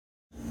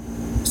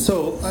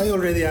So I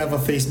already have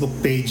a Facebook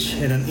page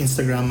and an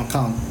Instagram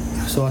account.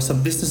 So as a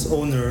business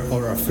owner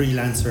or a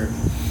freelancer,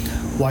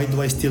 why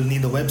do I still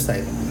need a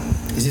website?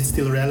 Is it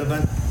still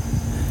relevant?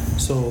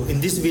 So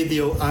in this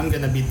video, I'm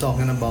gonna be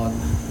talking about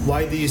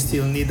why do you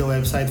still need a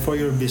website for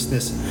your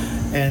business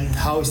and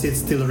how is it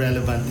still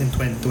relevant in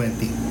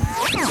 2020.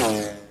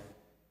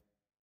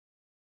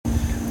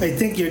 I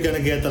think you're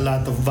gonna get a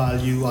lot of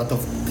value out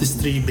of these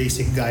three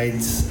basic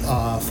guides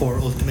for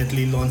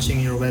ultimately launching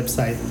your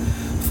website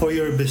for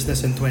your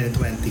business in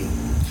 2020.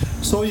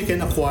 So you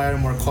can acquire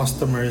more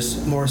customers,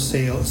 more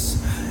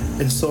sales,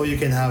 and so you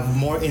can have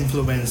more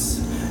influence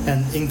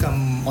and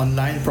income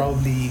online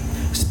probably,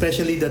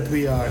 especially that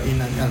we are in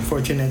an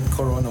unfortunate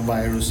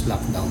coronavirus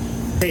lockdown.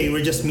 Hey,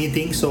 we're just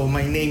meeting. So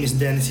my name is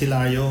Dennis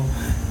Hilario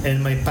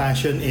and my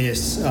passion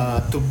is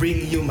to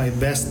bring you my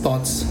best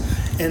thoughts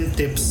and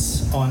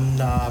tips on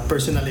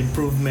personal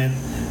improvement,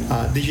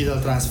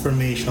 digital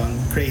transformation,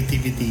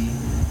 creativity,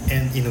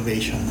 and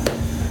innovation.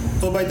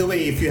 Oh, by the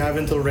way, if you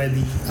haven't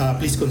already,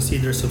 please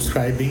consider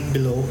subscribing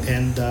below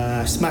and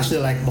smash the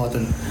like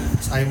button.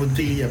 I would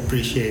really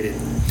appreciate it.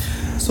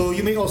 So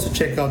you may also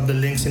check out the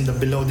links in the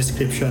below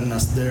description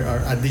as there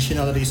are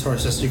additional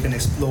resources you can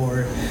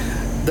explore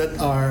that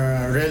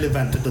are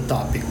relevant to the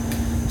topic.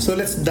 So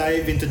let's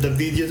dive into the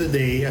video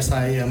today as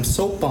I am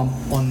so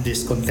pumped on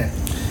this content.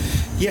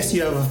 Yes,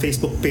 you have a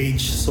Facebook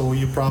page, so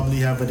you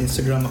probably have an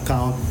Instagram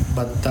account,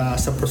 but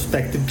as a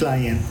prospective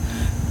client,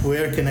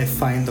 where can I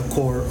find the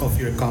core of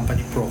your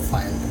company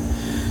profile?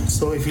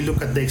 So if you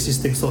look at the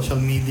existing social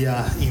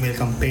media, email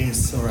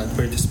campaigns, or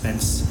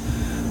advertisements,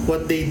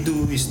 what they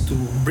do is to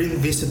bring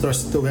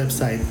visitors to the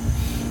website,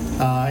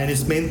 and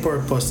its main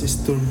purpose is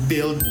to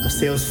build a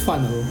sales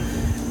funnel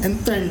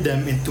and turn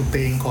them into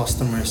paying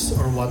customers,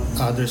 or what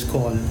others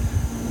call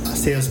a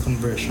sales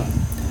conversion.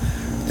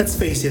 Let's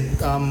face it,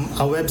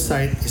 a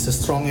website is a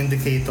strong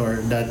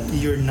indicator that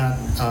you're not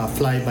a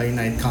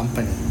fly-by-night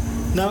company.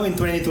 Now in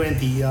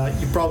 2020,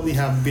 you probably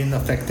have been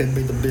affected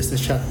by the business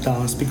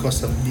shutdowns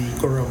because of the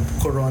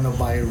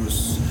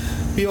coronavirus.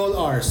 We all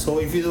are. So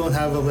if you don't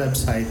have a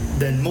website,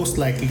 then most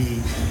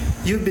likely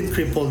you've been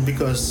crippled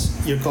because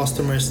your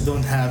customers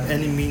don't have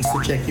any means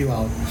to check you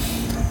out,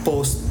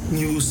 post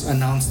news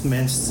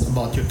announcements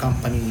about your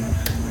company,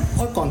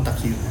 or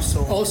contact you.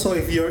 So also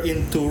if you're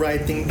into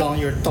writing down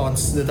your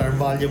thoughts that are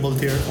valuable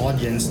to your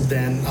audience,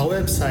 then a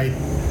website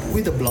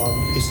with a blog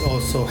is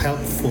also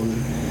helpful,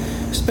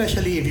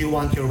 especially if you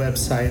want your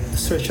website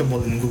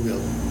searchable in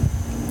Google.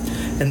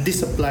 And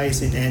this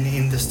applies in any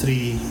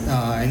industry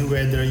and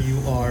whether you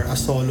are a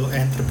solo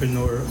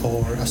entrepreneur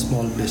or a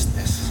small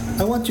business.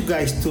 I want you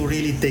guys to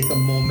really take a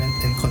moment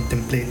and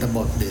contemplate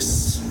about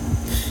this.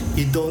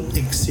 You don't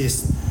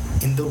exist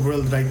in the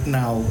world right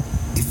now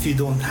if you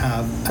don't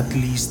have at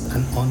least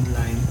an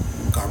online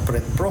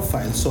corporate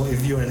profile. So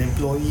if you're an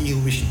employee who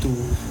wish to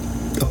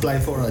apply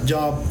for a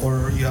job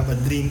or you have a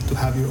dream to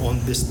have your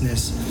own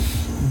business,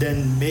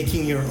 then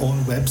making your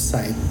own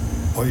website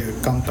or your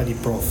company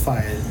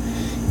profile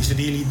is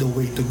really the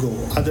way to go.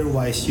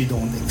 Otherwise, you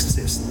don't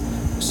exist.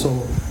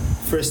 So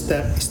first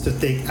step is to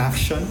take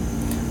action.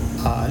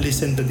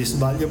 Listen to this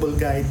valuable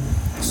guide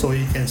so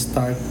you can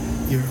start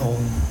your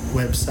own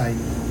website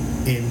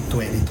in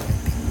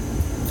 2020.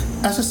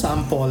 As a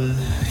sample,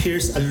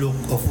 here's a look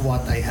of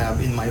what I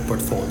have in my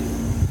portfolio.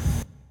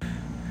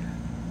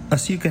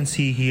 As you can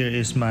see, here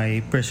is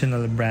my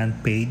personal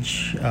brand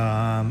page.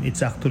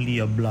 It's actually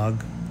a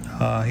blog.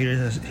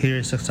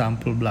 Here's a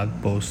sample blog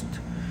post.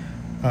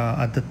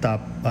 At the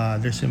top,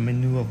 there's a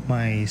menu of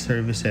my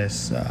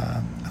services,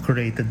 a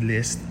curated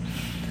list,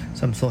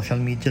 some social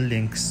media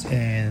links,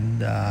 and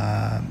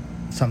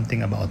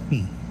something about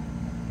me.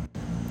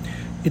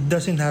 It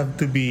doesn't have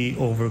to be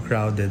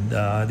overcrowded.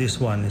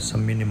 This one is a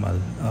minimal.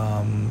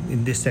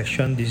 In this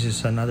section, this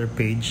is another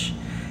page.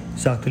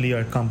 It's actually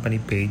our company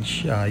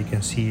page. You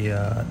can see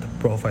the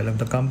profile of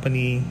the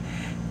company,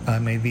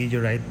 my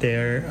video right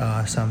there,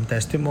 some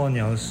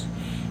testimonials,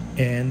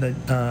 and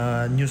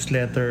a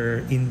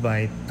newsletter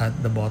invite at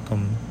the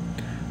bottom.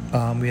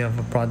 We have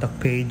a product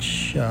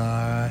page.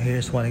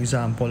 Here's one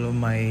example of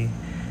my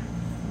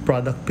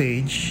product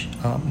page.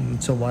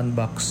 It's a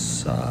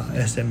OneBox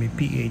SME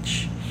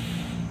PH,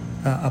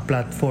 a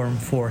platform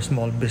for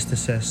small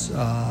businesses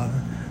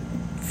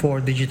for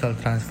digital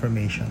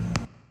transformation.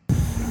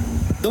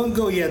 Don't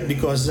go yet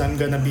because I'm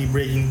gonna be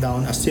breaking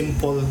down a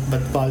simple but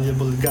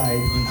valuable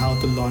guide on how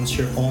to launch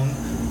your own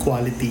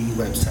quality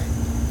website.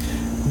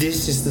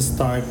 This is the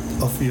start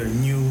of your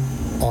new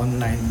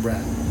online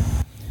brand.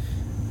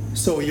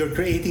 So you're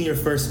creating your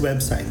first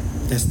website,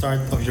 the start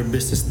of your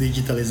business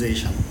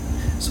digitalization.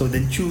 So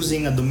then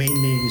choosing a domain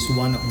name is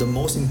one of the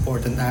most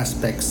important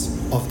aspects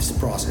of this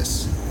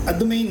process. A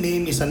domain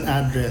name is an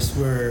address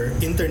where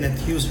internet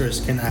users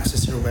can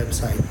access your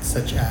website,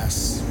 such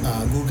as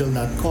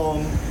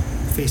google.com,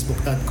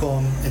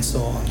 facebook.com, and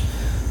so on.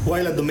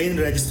 While a domain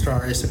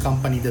registrar is a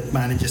company that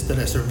manages the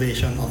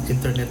reservation of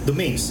internet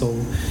domains. So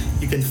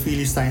you can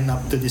freely sign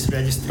up to this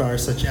registrar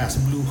such as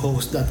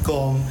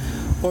bluehost.com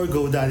or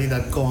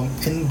GoDaddy.com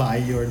and buy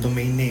your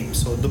domain name.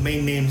 So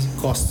domain names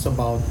costs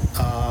about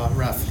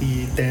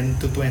roughly $10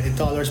 to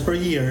 $20 per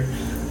year,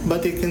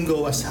 but it can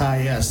go as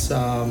high as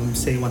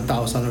say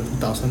 $1,000 or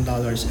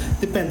 $2,000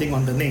 depending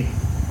on the name.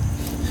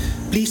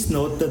 Please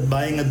note that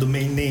buying a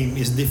domain name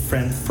is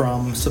different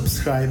from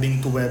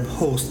subscribing to web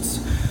hosts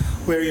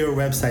where your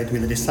website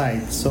will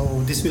reside.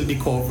 So this will be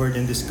covered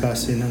and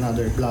discussed in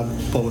another blog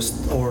post,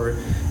 or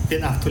you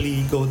can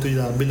actually go to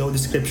the below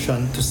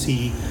description to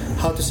see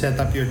how to set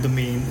up your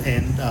domain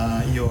and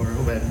your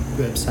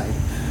website.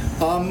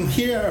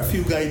 Here are a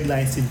few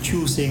guidelines in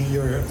choosing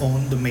your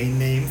own domain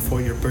name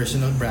for your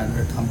personal brand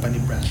or company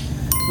brand.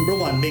 Number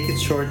one, make it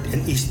short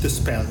and easy to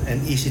spell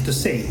and easy to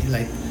say.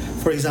 Like,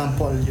 for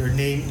example, your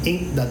name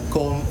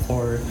inc.com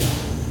or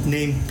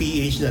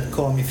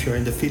nameph.com if you're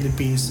in the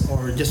Philippines,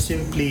 or just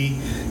simply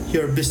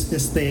your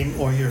business name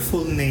or your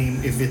full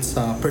name if it's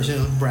a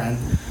personal brand,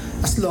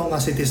 as long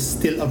as it is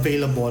still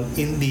available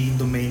in the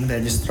domain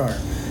registrar.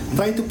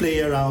 Try to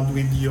play around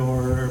with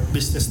your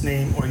business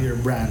name or your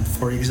brand.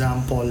 For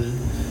example,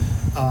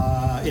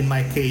 in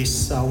my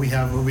case, we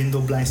have a window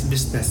blinds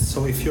business.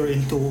 So if you're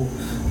into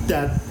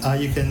that,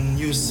 you can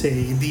use,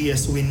 say,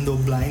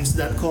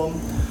 dswindowblinds.com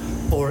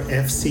or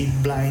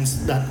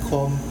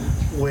fcblinds.com,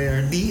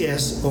 where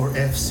DS or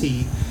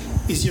FC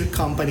is your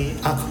company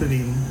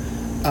acronym,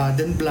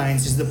 then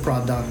Blinds is the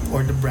product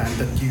or the brand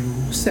that you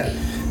sell.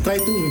 Try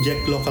to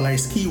inject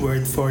localized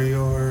keyword for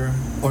your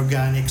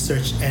organic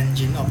search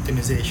engine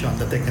optimization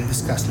that I can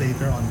discuss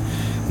later on.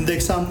 In the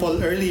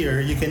example earlier,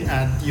 you can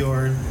add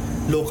your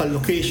local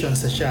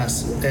locations such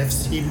as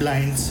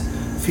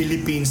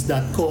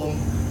fcblindsphilippines.com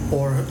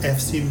or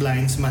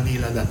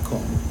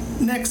fcblindsmanila.com.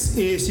 Next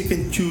is you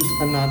can choose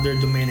another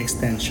domain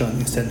extension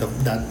instead of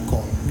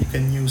 .com. You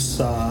can use,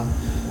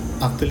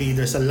 actually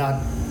there's a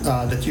lot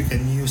that you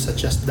can use,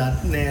 such as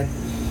 .net,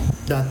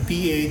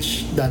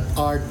 .ph,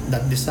 .art,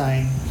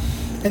 .design,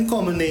 and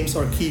common names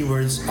or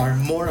keywords are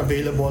more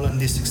available on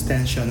these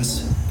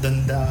extensions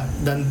than the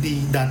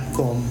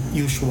 .com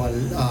usual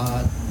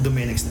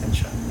domain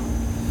extension.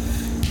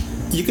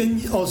 You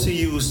can also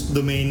use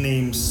domain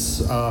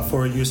names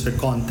for user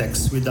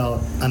context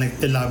without an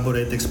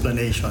elaborate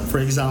explanation. For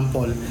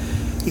example,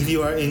 if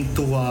you are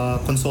into a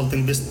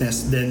consulting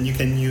business, then you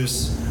can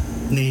use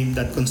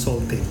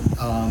name.consulting.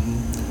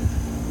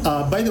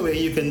 By the way,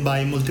 you can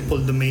buy multiple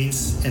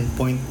domains and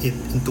point it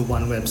into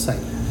one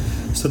website.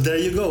 So there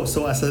you go.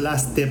 So as a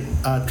last tip,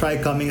 try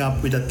coming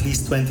up with at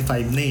least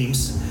 25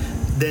 names,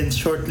 then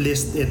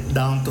shortlist it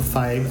down to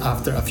 5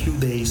 after a few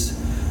days,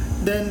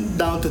 then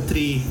down to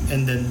 3,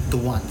 and then to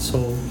 1.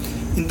 So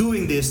in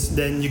doing this,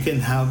 then you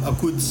can have a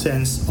good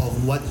sense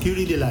of what you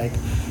really like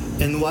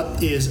and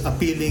what is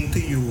appealing to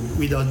you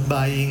without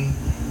buying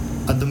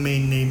a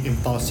domain name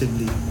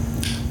impulsively.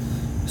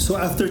 So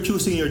after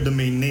choosing your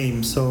domain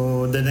name,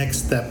 so the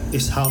next step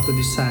is how to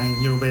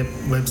design your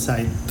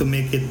website to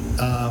make it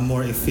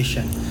more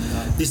efficient.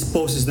 This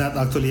post is not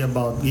actually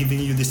about giving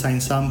you design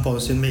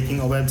samples and making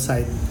a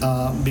website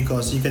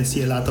because you can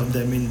see a lot of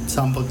them in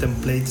sample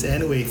templates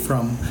anyway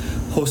from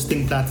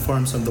hosting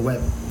platforms on the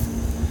web.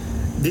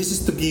 This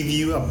is to give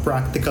you a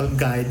practical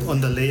guide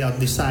on the layout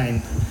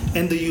design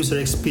and the user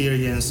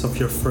experience of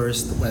your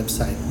first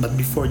website. But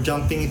before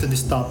jumping into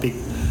this topic,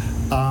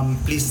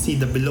 please see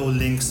the below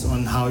links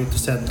on how to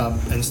set up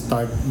and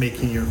start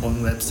making your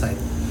own website.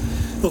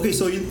 Okay,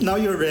 so now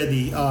you're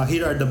ready.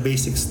 Here are the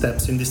basic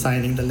steps in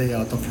designing the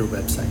layout of your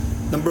website.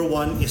 Number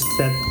 1 is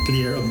set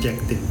clear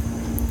objective.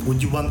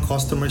 Would you want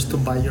customers to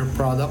buy your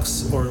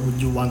products, or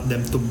would you want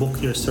them to book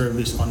your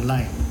service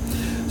online?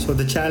 So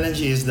the challenge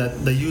is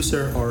that the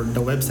user or the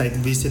website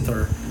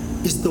visitor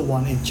is the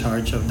one in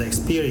charge of the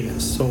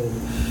experience. So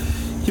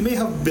you may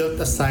have built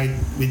a site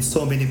with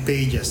so many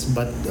pages,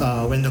 but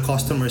when the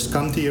customers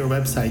come to your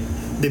website,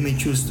 they may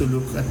choose to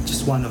look at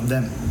just one of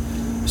them.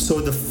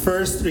 So the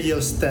first real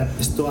step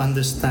is to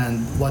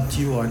understand what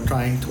you are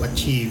trying to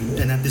achieve,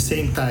 and at the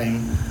same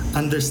time,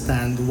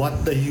 understand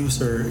what the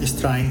user is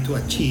trying to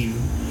achieve,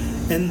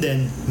 and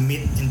then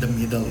meet in the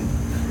middle.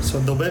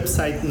 So the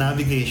website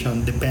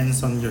navigation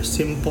depends on your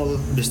simple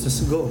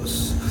business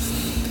goals.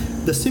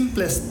 The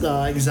simplest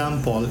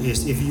example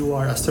is if you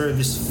are a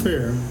service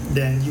firm,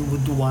 then you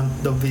would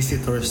want the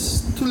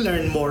visitors to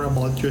learn more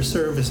about your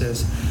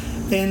services,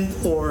 and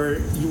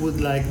or you would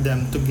like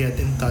them to get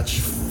in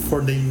touch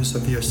for the use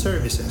of your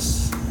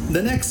services.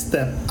 The next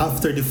step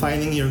after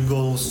defining your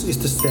goals is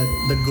to set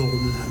the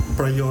goal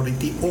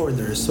priority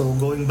order. So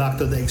going back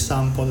to the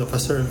example of a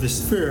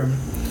service firm,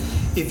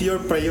 if your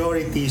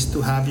priority is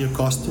to have your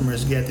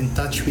customers get in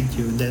touch with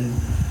you, then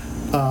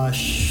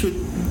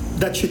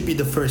that should be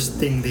the first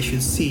thing they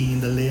should see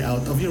in the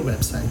layout of your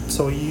website.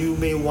 So you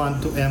may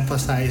want to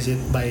emphasize it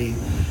by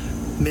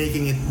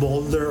making it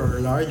bolder or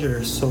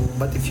larger.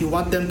 But if you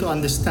want them to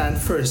understand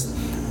first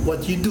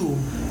what you do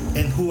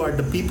and who are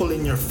the people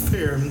in your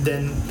firm,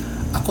 then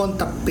a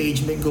contact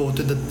page may go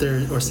to the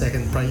third or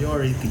second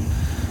priority.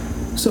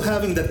 So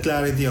having that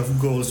clarity of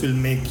goals will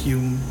make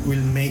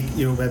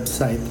your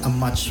website a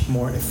much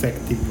more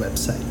effective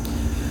website.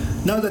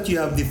 Now that you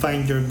have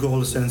defined your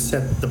goals and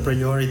set the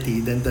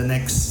priority, then the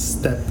next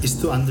step is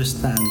to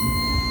understand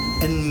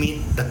and meet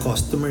the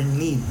customer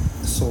need.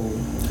 So,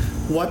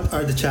 what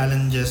are the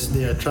challenges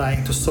they are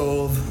trying to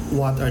solve?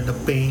 What are the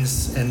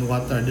pains and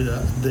what are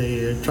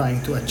they're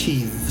trying to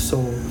achieve?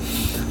 So,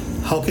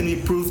 how can we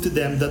prove to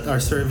them that our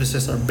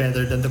services are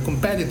better than the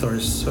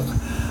competitors? So,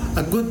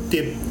 a good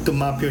tip to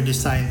map your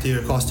design to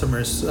your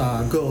customers'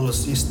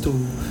 goals is to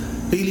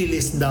really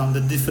list down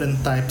the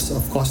different types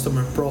of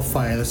customer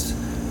profiles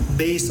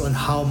based on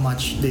how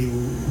much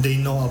they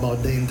know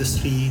about the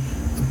industry,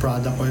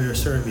 product, or your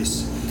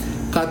service.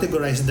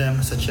 Categorize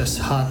them such as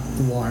hot,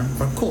 warm,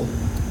 or cold.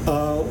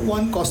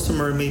 One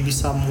customer may be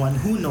someone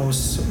who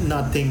knows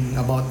nothing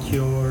about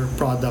your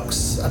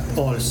products at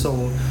all. So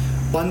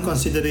one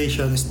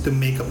consideration is to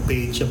make a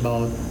page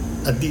about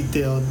a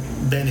detailed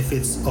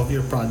benefits of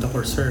your product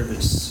or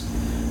service.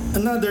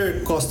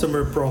 Another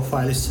customer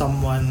profile is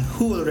someone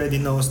who already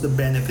knows the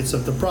benefits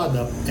of the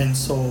product, and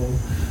so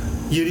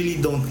you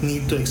really don't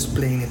need to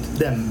explain it to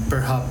them.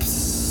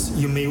 Perhaps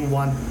you may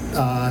want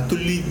to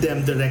lead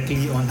them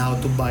directly on how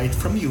to buy it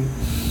from you.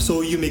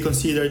 So you may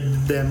consider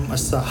them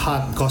as a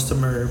hot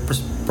customer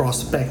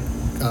prospect.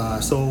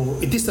 So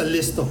it is a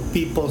list of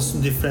people's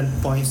different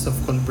points of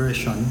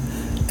conversion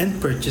and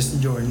purchase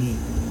journey.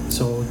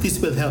 So this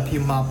will help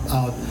you map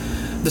out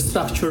the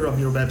structure of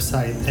your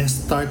website and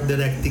start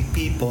directing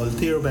people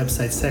to your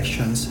website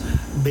sections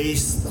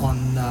based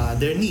on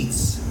their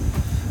needs.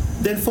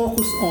 Then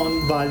focus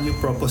on value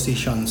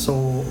proposition.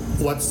 So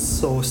what's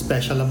so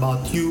special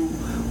about you?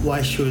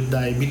 Why should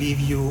I believe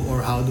you,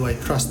 or how do I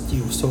trust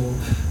you? So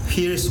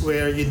here's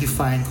where you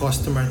define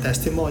customer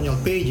testimonial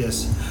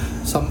pages,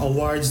 some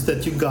awards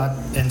that you got,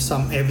 and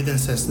some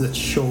evidences that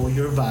show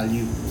your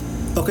value.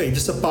 Okay,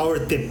 just a power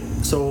tip.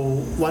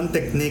 So one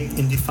technique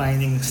in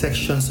defining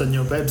sections on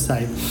your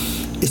website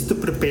is to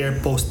prepare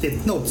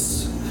post-it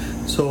notes.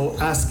 So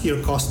ask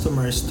your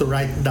customers to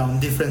write down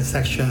different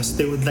sections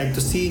they would like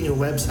to see in your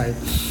website.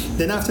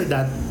 Then after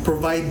that,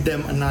 provide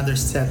them another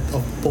set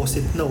of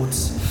post-it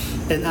notes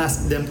and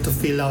ask them to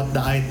fill out the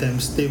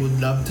items they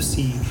would love to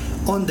see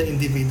on the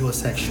individual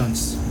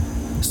sections.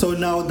 So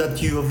now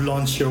that you have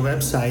launched your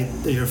website,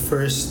 your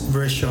first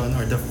version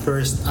or the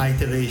first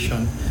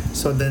iteration,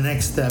 so the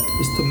next step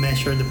is to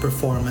measure the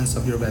performance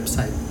of your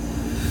website.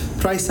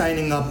 Try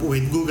signing up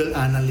with Google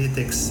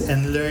Analytics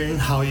and learn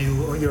how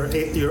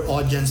your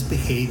audience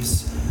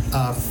behaves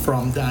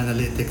from the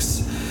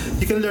analytics.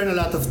 You can learn a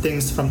lot of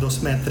things from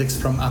those metrics,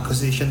 from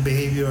acquisition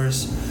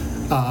behaviors,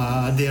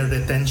 their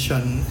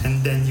retention,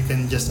 and then you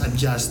can just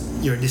adjust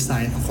your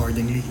design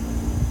accordingly.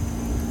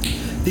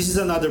 This is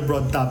another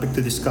broad topic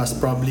to discuss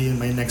probably in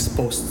my next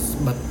post,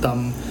 but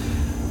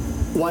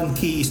one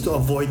key is to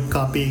avoid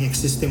copying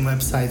existing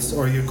websites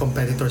or your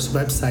competitors'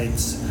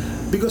 websites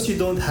because you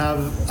don't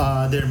have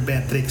their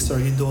metrics or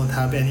you don't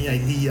have any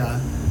idea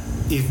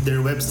if their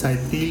website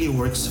really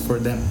works for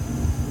them.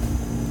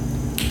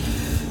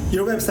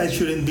 Your website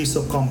shouldn't be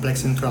so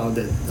complex and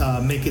crowded.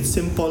 Make it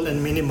simple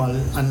and minimal,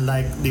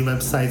 unlike the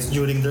websites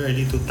during the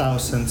early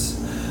 2000s.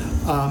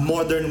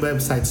 Modern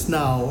websites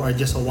now are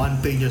just a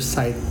one-pager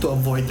site to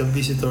avoid the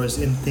visitors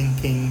in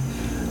thinking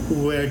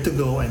where to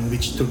go and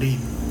which to read.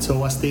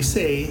 So as they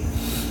say,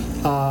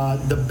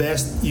 the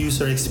best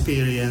user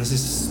experience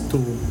is to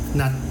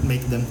not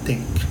make them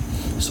think.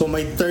 So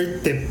my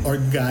third tip or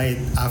guide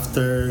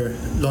after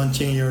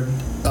launching your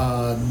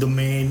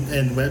domain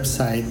and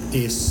website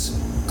is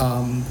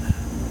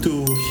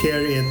to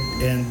share it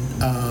and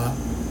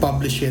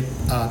publish it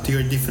to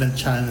your different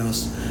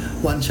channels.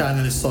 One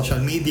channel is social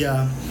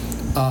media.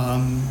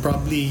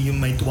 Probably you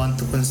might want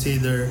to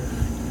consider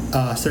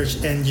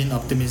search engine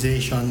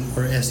optimization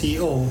or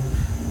SEO,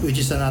 which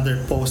is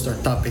another post or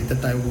topic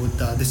that I would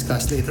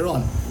discuss later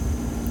on.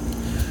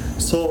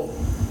 So,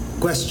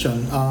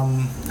 question,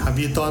 have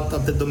you thought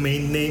of the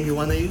domain name you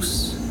want to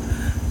use?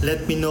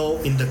 Let me know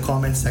in the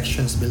comment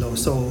sections below.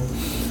 So,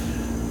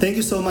 thank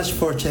you so much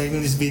for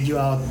checking this video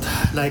out.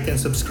 Like and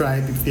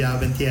subscribe if you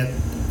haven't yet.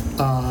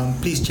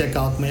 Please check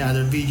out my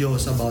other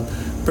videos about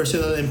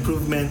personal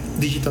improvement,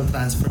 digital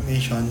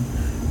transformation,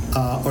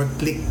 or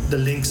click the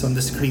links on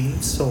the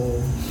screen.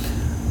 So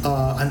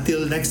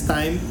until next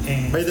time,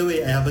 and by the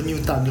way, I have a new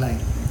tagline,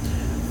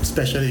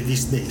 especially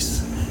these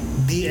days: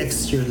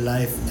 DX your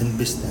life and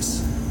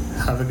business.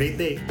 Have a great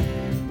day.